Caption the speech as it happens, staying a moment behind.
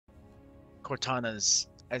Cortana's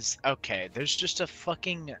as okay. There's just a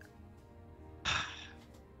fucking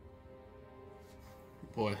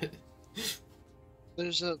What?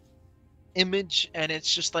 there's a image and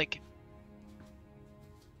it's just like,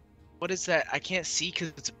 what is that? I can't see because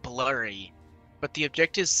it's blurry. But the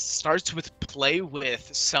objective starts with play with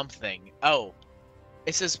something. Oh,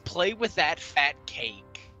 it says play with that fat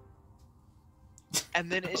cake.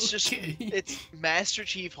 And then it's just Okay. it's Master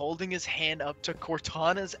Chief holding his hand up to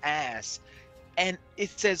Cortana's ass. And it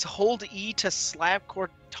says hold E to slap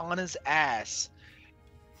Cortana's ass.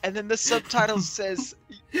 And then the subtitle says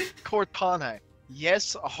Cortana,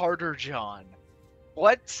 yes, harder, John.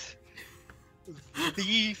 What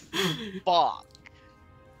the fuck?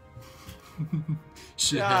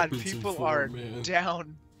 Shit God, happens in people form, are man.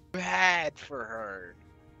 down bad for her.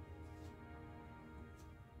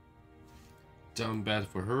 Down bad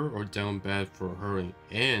for her or down bad for her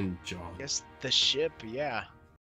and John? Guess the ship, yeah.